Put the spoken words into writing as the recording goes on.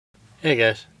Hey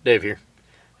guys, Dave here.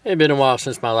 It's been a while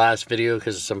since my last video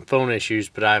because of some phone issues,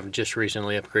 but I've just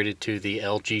recently upgraded to the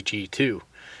LG G2.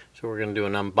 So we're going to do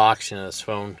an unboxing of this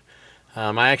phone.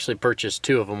 I actually purchased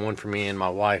two of them, one for me and my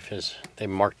wife, as they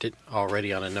marked it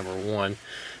already on a number 1.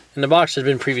 And the box has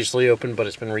been previously opened, but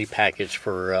it's been repackaged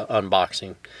for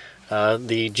unboxing.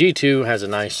 The G2 has a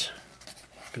nice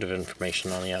bit of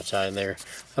information on the outside there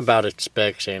about its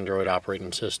specs, Android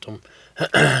operating system,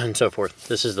 and so forth.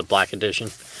 This is the black edition.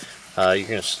 You're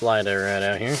going to slide it right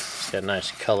out here. It's got a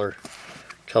nice color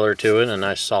to it, and a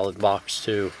nice solid box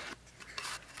too.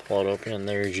 Pull it open, and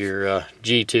there's your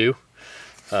G2.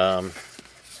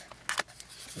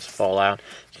 Just fall out.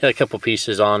 It's got a couple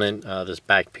pieces on it. This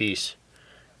back piece,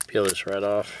 peel this right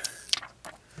off,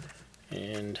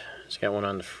 and it's got one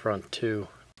on the front too.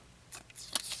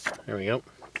 There we go.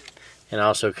 And it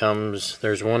also comes,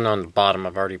 there's one on the bottom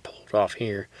I've already pulled off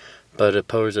here, but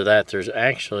opposed to that, there's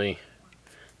actually,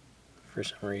 for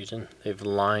some reason, they've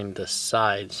lined the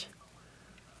sides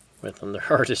with them. They're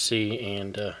hard to see,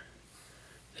 and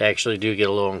they actually do get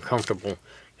a little uncomfortable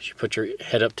because you put your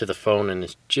head up to the phone and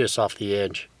it's just off the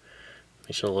edge.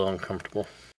 Makes it a little uncomfortable.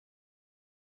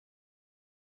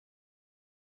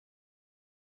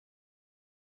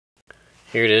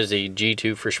 Here it is, the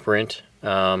G2 for Sprint.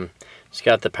 It's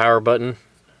got the power button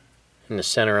in the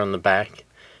center on the back.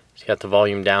 It's got the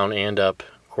volume down and up,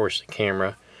 of course the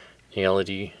camera,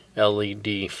 the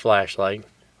LED flashlight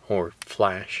or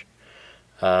flash.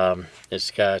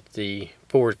 It's got the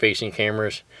forward-facing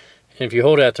cameras, and if you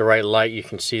hold it at the right light, you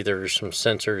can see there's some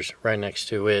sensors right next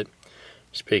to it.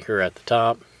 Speaker at the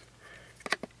top,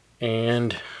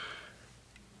 and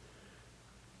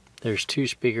there's two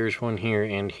speakers, one here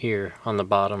and here on the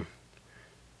bottom.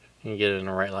 You get it in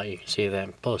the right light, you can see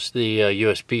that. Plus the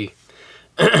USB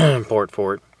port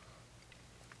for it.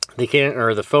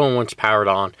 The phone, once powered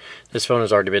on, this phone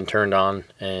has already been turned on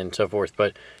and so forth,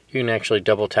 but you can actually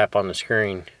double tap on the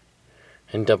screen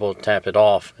and double tap it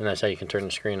off, and that's how you can turn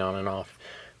the screen on and off.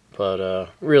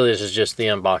 But really, this is just the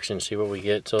unboxing, see what we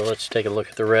get. So let's take a look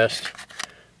at the rest.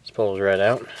 This pulls right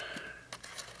out.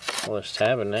 Pull this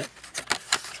tab, and that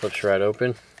flips right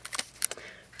open.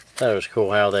 That was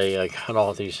cool how they got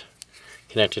all these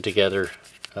connected together,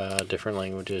 different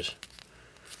languages,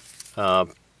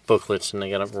 booklets, and they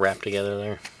got them wrapped together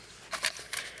there.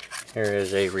 Here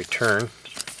is a return,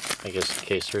 I guess in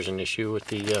case there's an issue with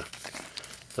the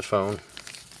phone.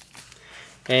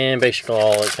 And basically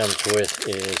all it comes with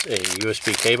is a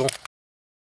USB cable.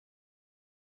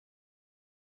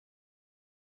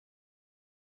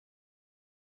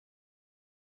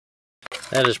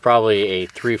 That is probably a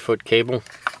 3-foot cable.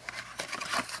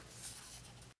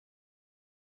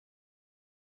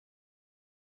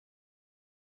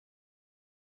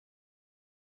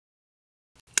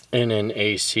 And an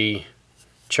AC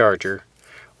charger,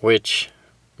 which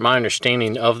my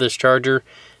understanding of this charger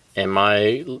and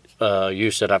my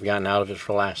use that I've gotten out of it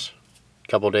for the last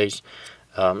couple of days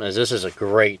is this is a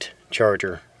great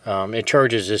charger. It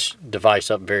charges this device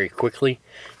up very quickly.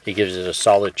 It gives it a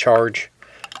solid charge.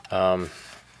 It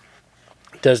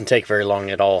doesn't take very long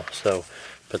at all.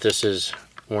 But this is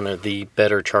one of the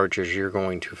better chargers you're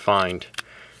going to find,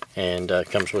 and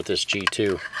comes with this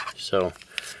G2. So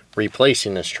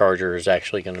replacing this charger is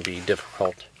actually going to be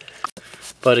difficult.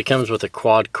 But it comes with a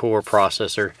quad-core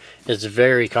processor. It's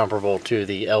very comparable to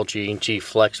the LG G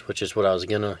Flex, which is what I was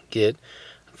going to get.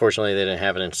 Unfortunately, they didn't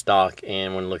have it in stock,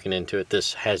 and when looking into it,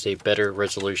 this has a better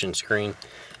resolution screen,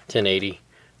 1080.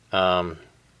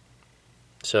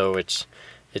 So it's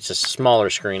a smaller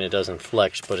screen. It doesn't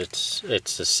flex, but it's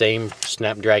the same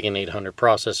Snapdragon 800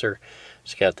 processor.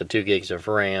 It's got the 2 gigs of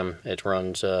RAM. It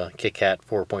runs KitKat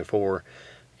 4.4.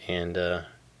 and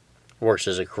works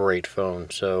as a great phone.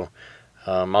 So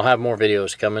I'll have more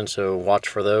videos coming, so watch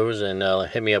for those, and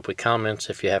hit me up with comments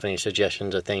if you have any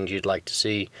suggestions of things you'd like to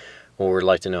see or would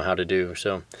like to know how to do.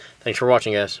 So thanks for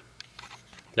watching, guys.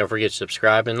 Don't forget to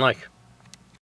subscribe and like.